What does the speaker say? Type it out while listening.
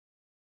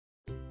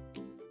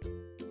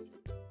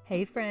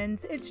Hey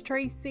friends, it's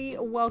Tracy.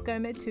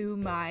 Welcome to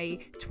my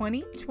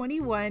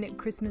 2021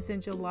 Christmas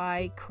in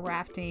July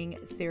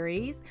crafting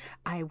series.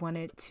 I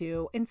wanted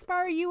to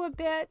inspire you a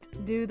bit,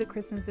 do the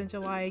Christmas in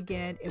July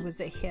again. It was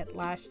a hit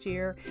last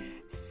year.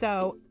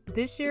 So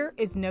this year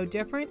is no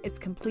different. It's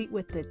complete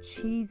with the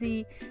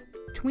cheesy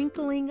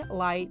twinkling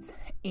lights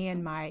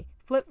and my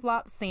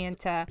flip-flop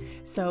Santa.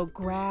 So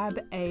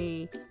grab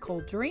a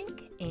cold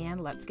drink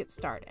and let's get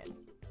started.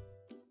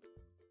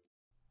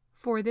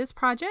 For this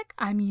project,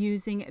 I'm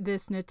using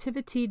this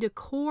Nativity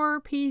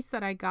Decor piece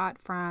that I got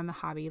from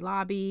Hobby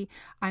Lobby.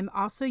 I'm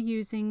also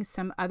using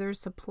some other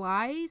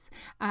supplies.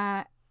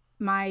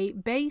 My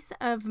base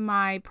of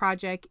my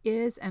project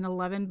is an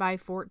 11 by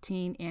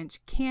 14 inch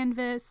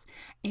canvas,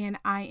 and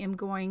I am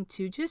going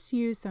to just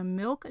use some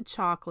milk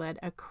chocolate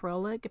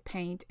acrylic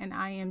paint, and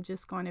I am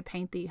just going to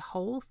paint the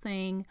whole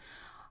thing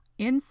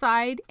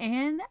inside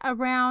and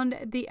around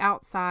the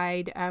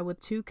outside with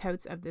 2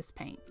 coats of this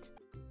paint.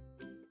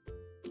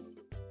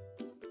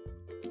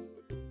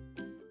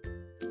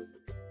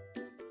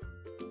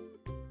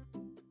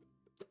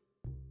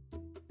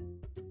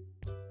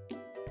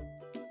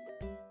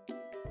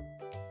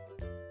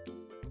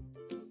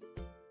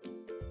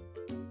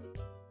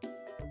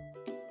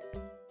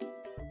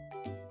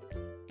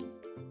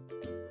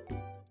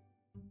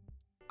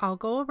 I'll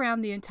go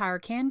around the entire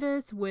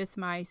canvas with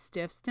my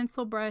stiff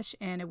stencil brush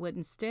and a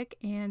wooden stick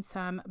and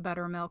some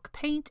buttermilk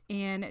paint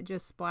and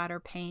just splatter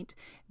paint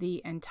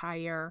the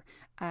entire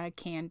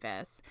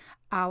canvas.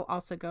 I'll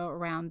also go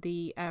around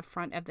the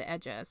front of the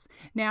edges.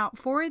 Now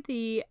for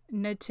the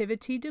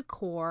Nativity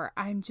Decor,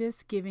 I'm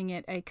just giving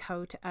it a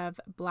coat of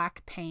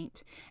black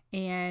paint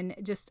and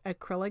just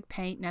acrylic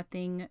paint,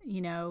 nothing,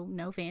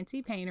 no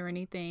fancy paint or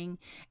anything.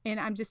 And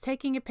I'm just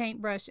taking a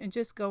paintbrush and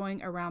just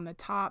going around the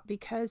top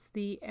because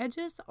the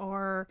edges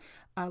are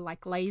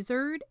like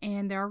lasered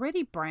and they're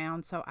already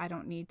brown, so I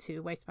don't need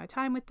to waste my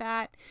time with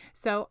that.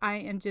 So I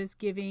am just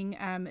giving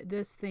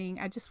this thing,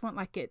 I just want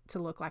it to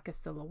look like a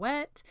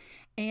silhouette,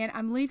 and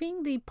I'm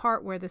leaving the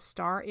part where the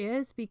star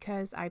is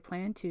because I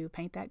plan to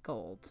paint that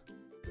gold.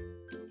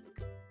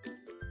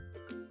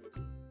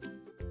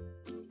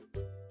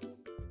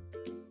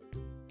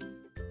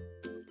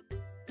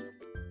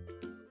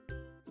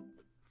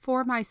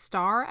 For my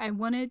star, I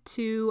wanted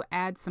to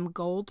add some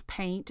gold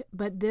paint,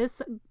 but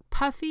this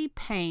puffy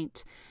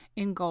paint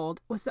in gold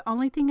was the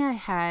only thing I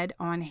had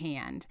on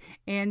hand,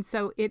 and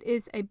so it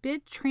is a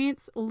bit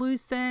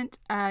translucent.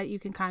 You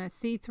can kind of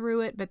see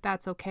through it, but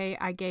that's okay.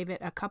 I gave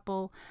it a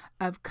couple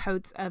of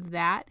coats of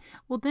that.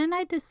 Well, then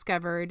I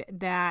discovered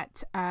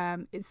that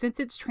since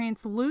it's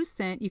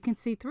translucent, you can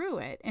see through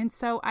it, and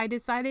so I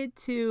decided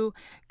to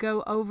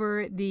go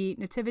over the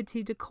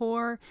Nativity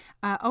Decor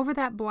over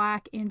that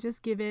black and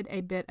just give it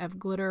a bit of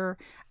glitter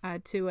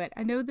to it.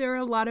 I know there are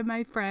a lot of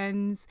my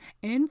friends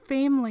and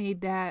family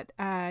that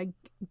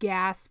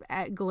gasp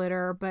at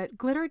glitter, but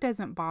glitter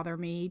doesn't bother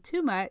me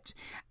too much,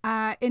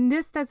 and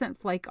this doesn't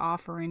flake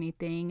off or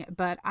anything,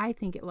 but I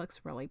think it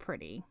looks really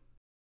pretty.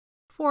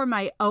 For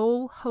my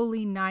Oh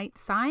Holy Night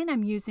sign,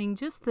 I'm using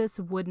just this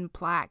wooden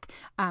plaque.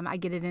 I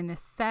get it in a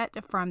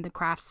set from the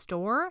craft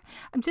store.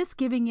 I'm just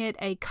giving it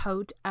a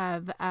coat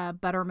of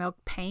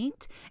buttermilk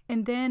paint,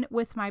 and then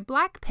with my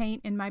black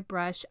paint in my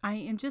brush, I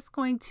am just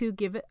going to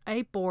give it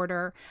a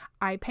border.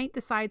 I paint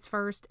the sides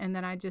first, and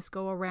then I just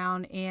go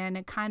around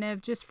and kind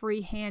of just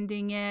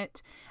freehanding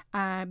it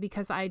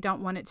because I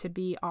don't want it to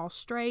be all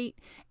straight.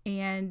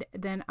 And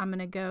then I'm going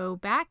to go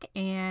back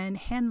and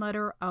hand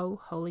letter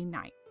Oh Holy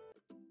Night.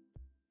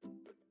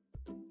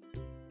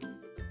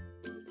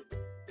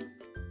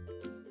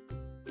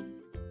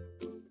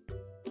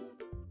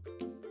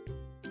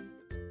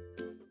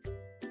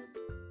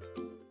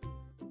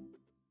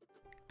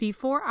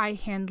 Before I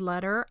hand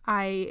letter,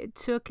 I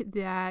took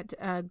that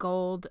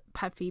gold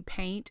puffy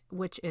paint,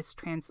 which is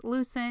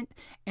translucent,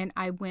 and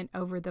I went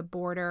over the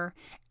border.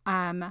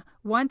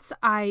 Once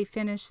I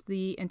finish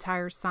the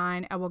entire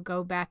sign, I will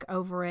go back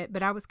over it,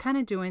 but I was kind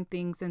of doing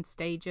things in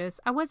stages.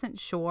 I wasn't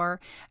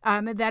sure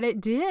that it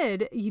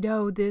did,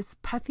 this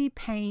puffy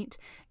paint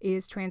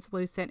is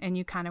translucent and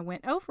you kind of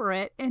went over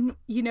it, and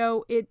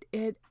it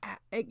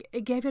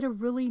gave it a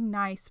really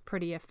nice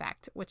pretty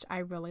effect, which I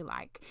really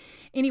like.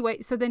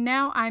 Anyway, so then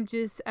now I'm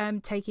just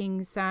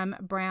taking some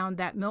brown,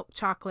 that milk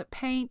chocolate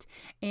paint,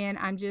 and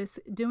I'm just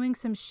doing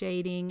some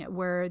shading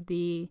where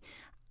the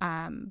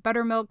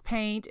buttermilk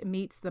paint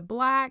meets the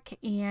black,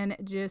 and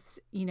just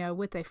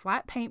with a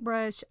flat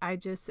paintbrush I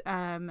just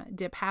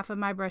dip half of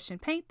my brush in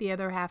paint, the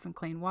other half in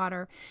clean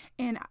water,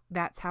 and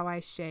that's how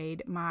I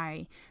shade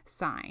my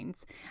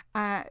signs.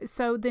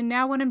 So then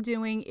now what I'm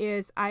doing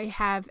is I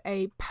have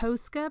a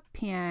Posca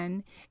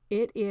pen.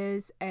 It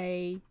is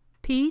a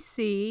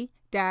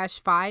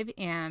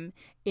PC-5M.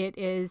 It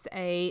is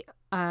a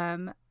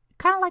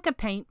kind of like a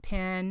paint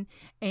pen,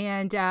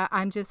 and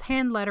I'm just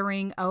hand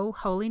lettering "Oh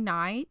Holy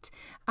Night."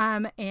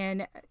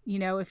 And you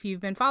know, if you've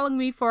been following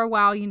me for a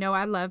while, you know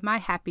I love my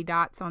happy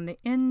dots on the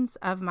ends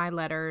of my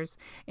letters,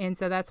 and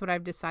so that's what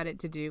I've decided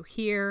to do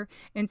here.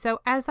 And so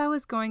as I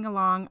was going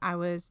along, I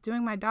was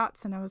doing my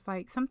dots, and I was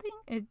like,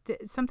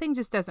 something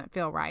just doesn't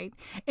feel right.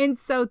 And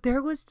so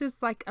there was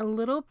just like a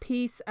little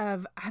piece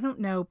of, I don't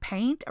know,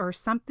 paint or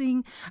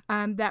something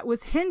that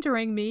was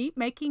hindering me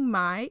making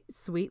my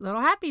sweet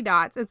little happy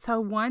dots. And so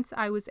once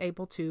I was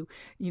able to,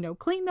 you know,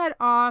 clean that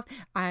off,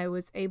 I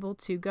was able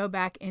to go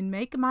back and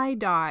make my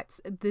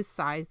dots the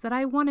size that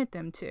I wanted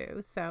them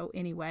to. So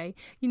anyway,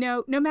 you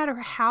know, no matter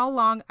how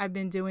long I've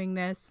been doing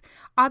this,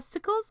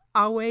 obstacles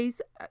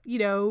always, you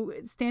know,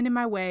 stand in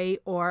my way,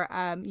 or,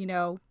 you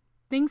know,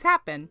 things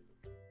happen.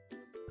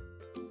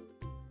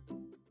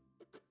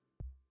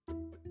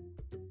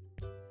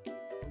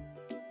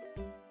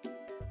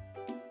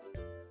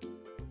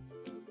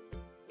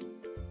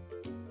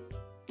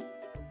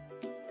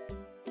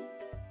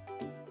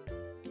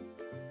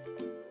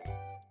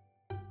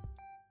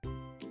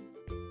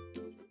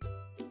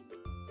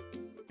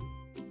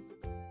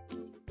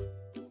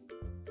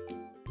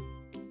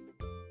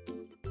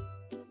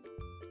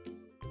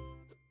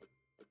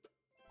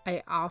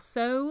 I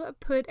also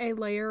put a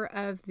layer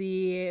of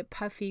the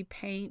puffy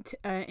paint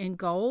in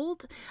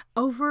gold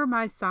over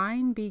my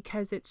sign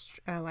because it's,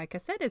 like I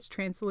said, it's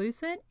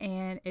translucent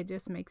and it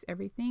just makes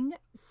everything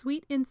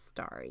sweet and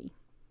starry.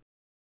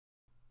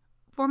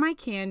 For my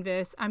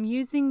canvas, I'm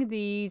using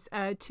these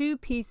 2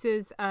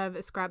 pieces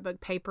of scrapbook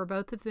paper.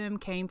 Both of them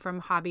came from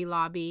Hobby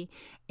Lobby,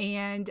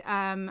 and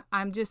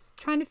I'm just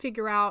trying to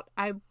figure out,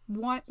 I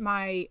want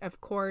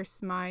of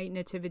course, my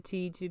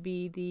nativity to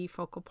be the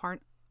focal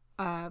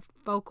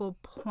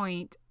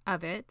point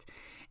of it.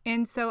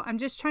 And so I'm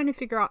just trying to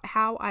figure out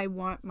how I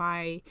want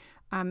my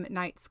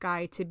night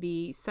sky to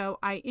be. So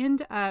I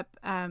end up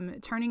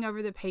turning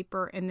over the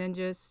paper and then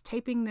just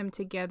taping them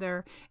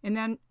together. And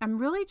then I'm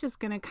really just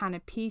going to kind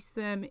of piece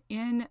them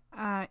in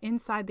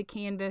inside the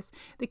canvas.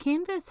 The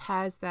canvas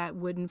has that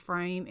wooden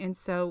frame, and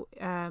so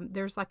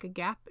there's like a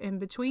gap in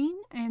between,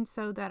 and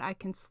so that I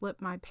can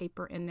slip my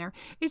paper in there.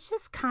 It's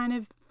just kind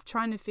of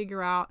trying to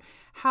figure out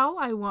how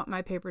I want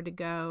my paper to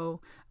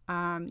go.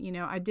 You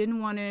know, I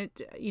didn't want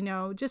it, you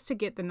know, just to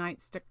get the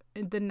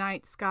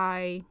night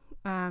sky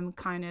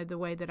kind of the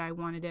way that I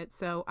wanted it.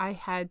 So I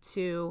had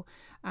to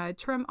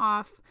trim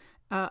off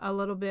a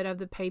little bit of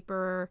the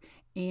paper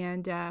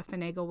and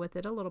finagle with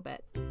it a little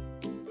bit.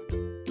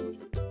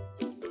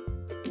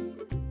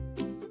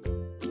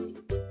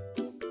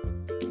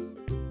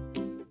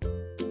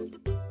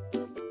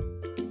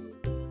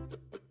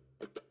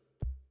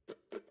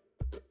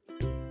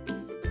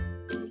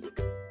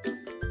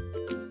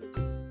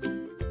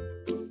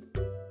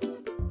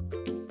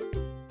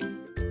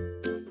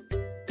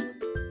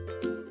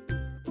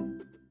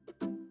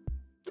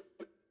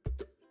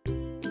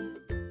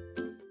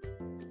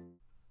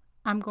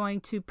 I'm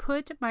going to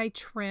put my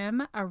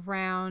trim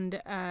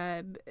around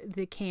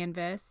the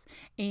canvas,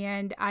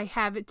 and I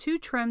have 2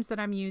 trims that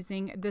I'm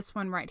using. This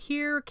one right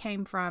here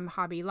came from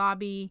Hobby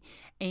Lobby,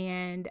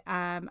 and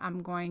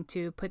I'm going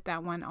to put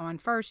that one on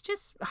first,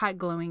 just hot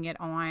gluing it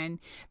on.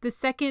 The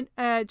second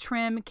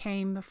trim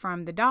came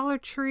from the Dollar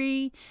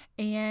Tree,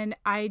 and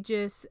I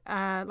just,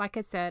 like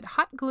I said,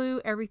 hot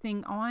glue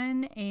everything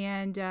on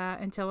and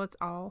until it's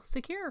all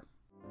secure.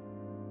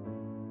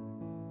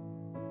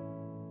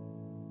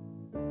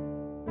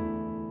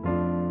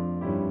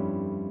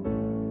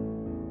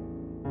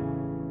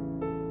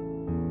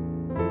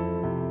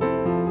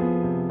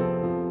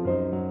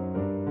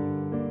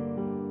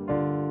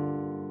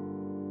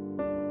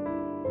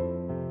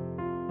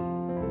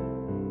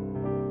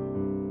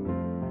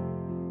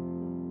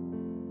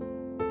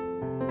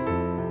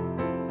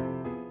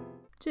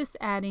 Just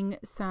adding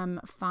some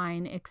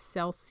fine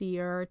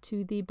Excelsior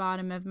to the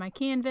bottom of my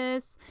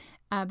canvas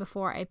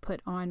before I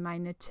put on my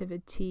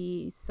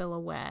nativity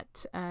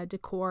silhouette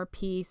decor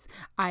piece.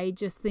 I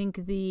just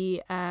think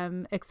the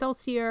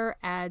Excelsior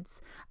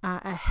adds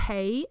a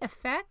hay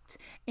effect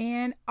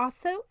and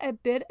also a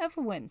bit of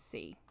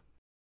whimsy.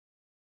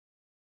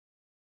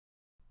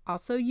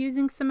 Also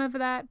using some of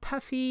that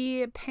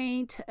puffy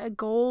paint,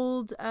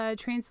 gold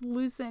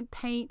translucent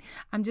paint.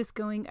 I'm just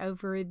going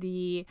over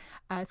the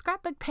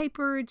scrapbook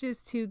paper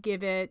just to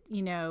give it,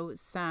 you know,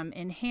 some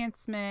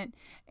enhancement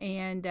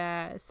and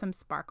some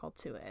sparkle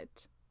to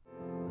it.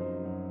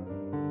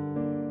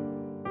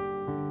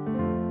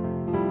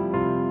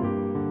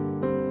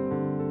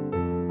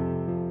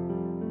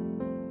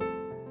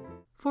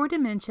 For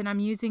dimension, I'm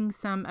using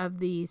some of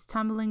these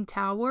tumbling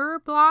tower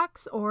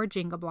blocks or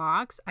Jenga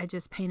blocks. I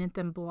just painted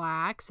them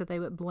black so they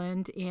would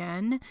blend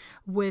in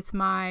with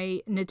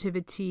my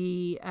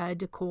nativity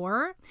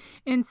decor.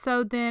 And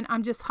so then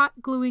I'm just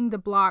hot gluing the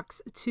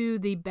blocks to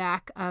the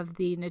back of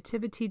the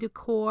nativity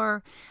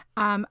decor.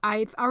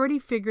 I've already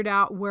figured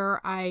out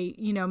where I,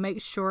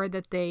 make sure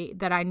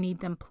that I need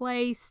them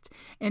placed,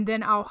 and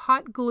then I'll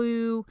hot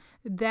glue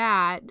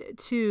that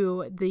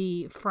to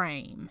the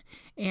frame.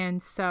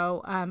 And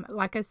so,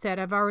 like I said,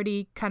 I've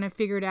already kind of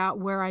figured out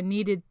where I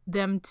needed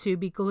them to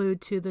be glued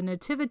to the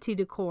nativity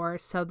decor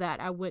so that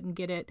I wouldn't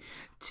get it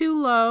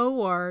too low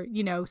or,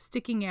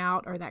 sticking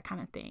out or that kind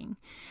of thing.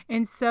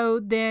 And so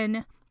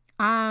then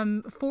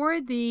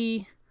for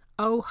the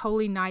Oh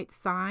Holy Night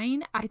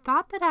sign, I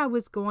thought that I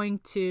was going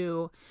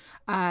to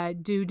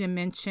do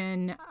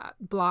dimension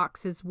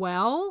blocks as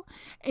well,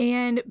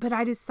 but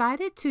I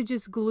decided to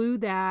just glue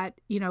that,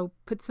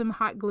 put some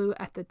hot glue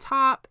at the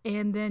top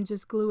and then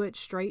just glue it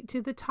straight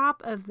to the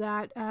top of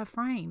that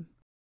frame.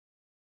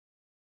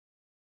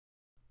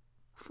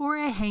 For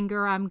a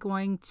hanger, I'm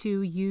going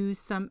to use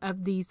some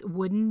of these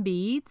wooden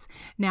beads.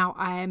 Now,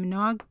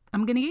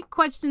 I'm going to get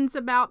questions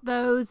about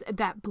those.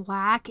 That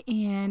black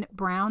and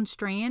brown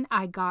strand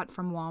I got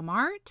from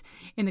Walmart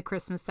in the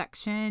Christmas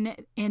section,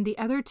 and the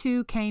other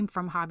two came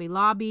from Hobby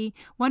Lobby,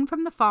 one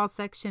from the fall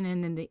section,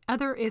 and then the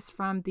other is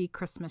from the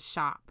Christmas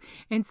shop.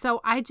 And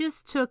so I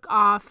just took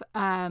off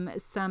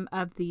some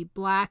of the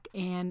black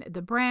and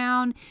the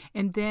brown,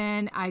 and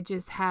then I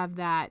just have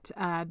that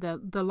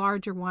the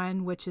larger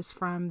one, which is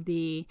from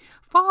the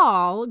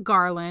fall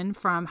garland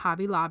from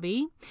Hobby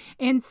Lobby.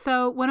 And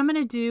so what I'm going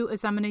to do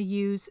is I'm going to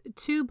use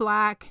two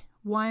black,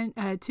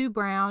 two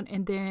brown,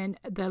 and then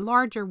the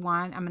larger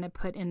one I'm going to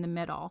put in the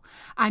middle.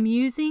 I'm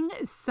using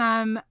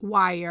some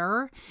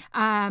wire.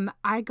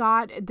 I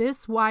got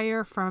this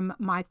wire from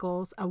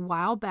Michael's a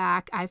while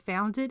back. I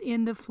found it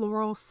in the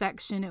floral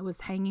section. It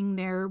was hanging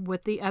there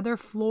with the other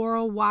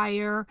floral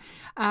wire,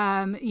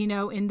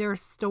 in their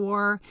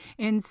store.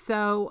 And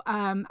so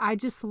I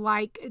just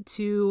like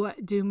to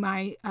do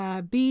my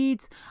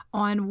beads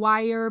on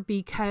wire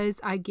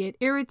because I get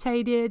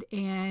irritated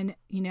and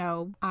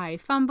I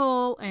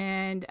fumble,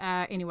 and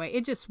anyway,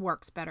 it just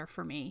works better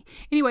for me.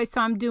 Anyway, so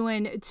I'm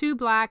doing two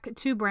black,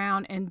 two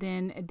brown, and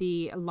then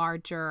the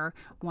larger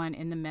one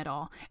in the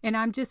middle. And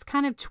I'm just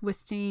kind of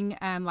twisting,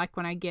 like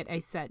when I get a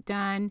set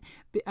done,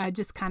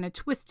 just kind of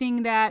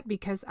twisting that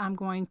because I'm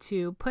going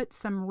to put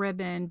some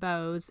ribbon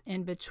bows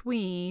in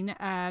between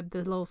the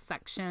little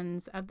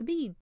sections of the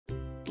bead.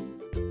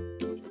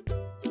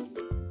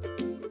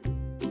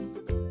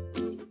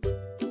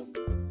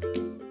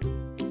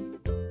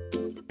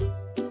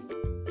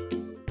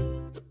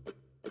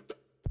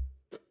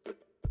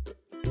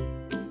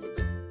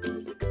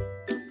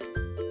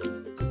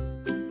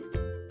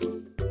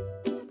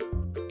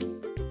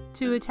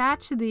 To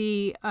attach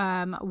the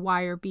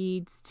wire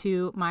beads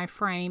to my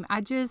frame,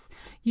 I just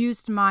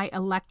used my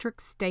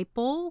electric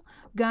staple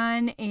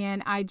gun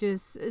and I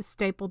just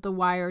stapled the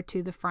wire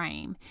to the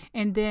frame,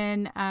 and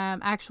then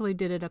actually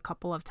did it a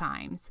couple of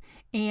times.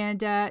 And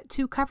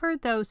to cover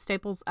those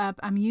staples up,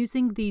 I'm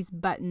using these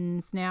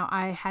buttons. Now,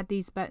 I had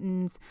these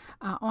buttons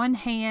on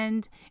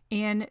hand,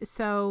 and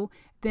so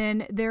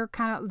then they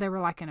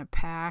were like in a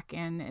pack,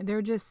 and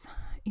they're just,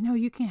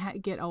 you can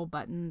get old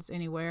buttons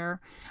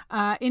anywhere.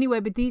 Anyway,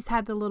 but these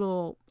had the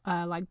little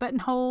like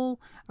buttonhole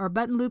or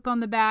button loop on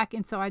the back.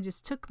 And so I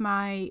just took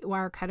my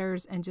wire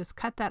cutters and just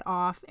cut that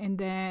off. And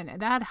then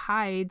that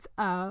hides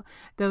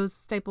those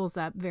staples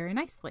up very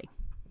nicely.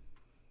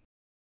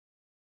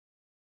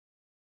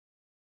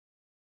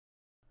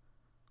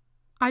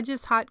 I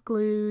just hot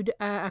glued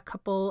a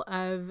couple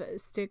of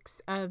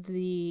sticks of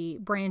the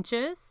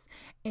branches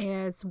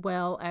as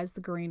well as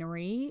the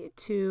greenery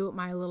to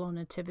my little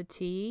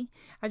nativity.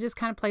 I just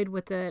kind of played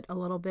with it a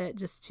little bit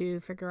just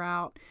to figure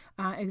out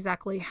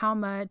exactly how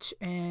much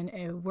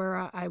and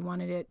where I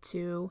wanted it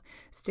to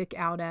stick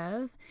out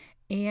of.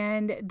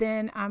 And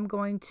then I'm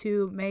going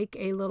to make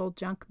a little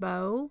junk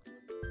bow.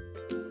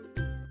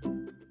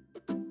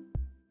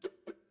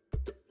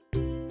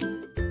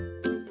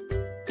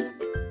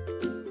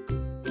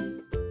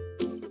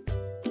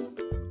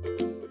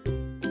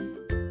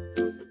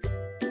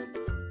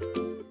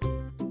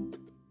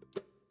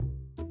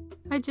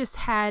 I just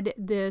had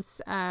this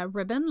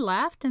ribbon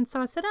left, and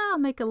so I said, I'll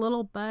make a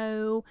little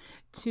bow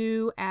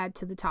to add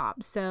to the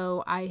top.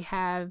 So I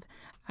have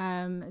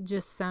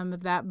just some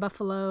of that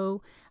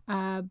buffalo,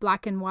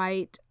 black and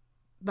white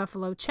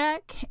buffalo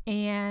check,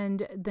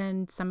 and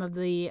then some of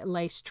the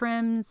lace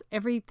trims,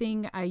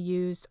 everything I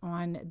used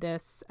on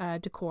this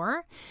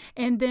decor.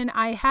 And then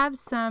I have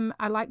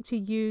I like to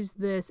use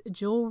this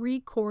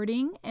jewelry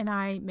cording, and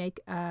I make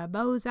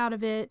bows out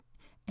of it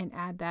and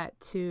add that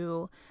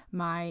to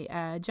my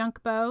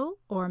junk bow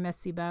or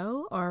messy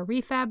bow or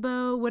refab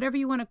bow, whatever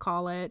you want to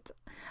call it.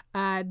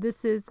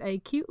 This is a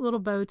cute little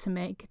bow to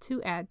make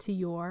to add to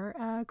your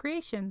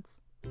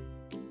creations.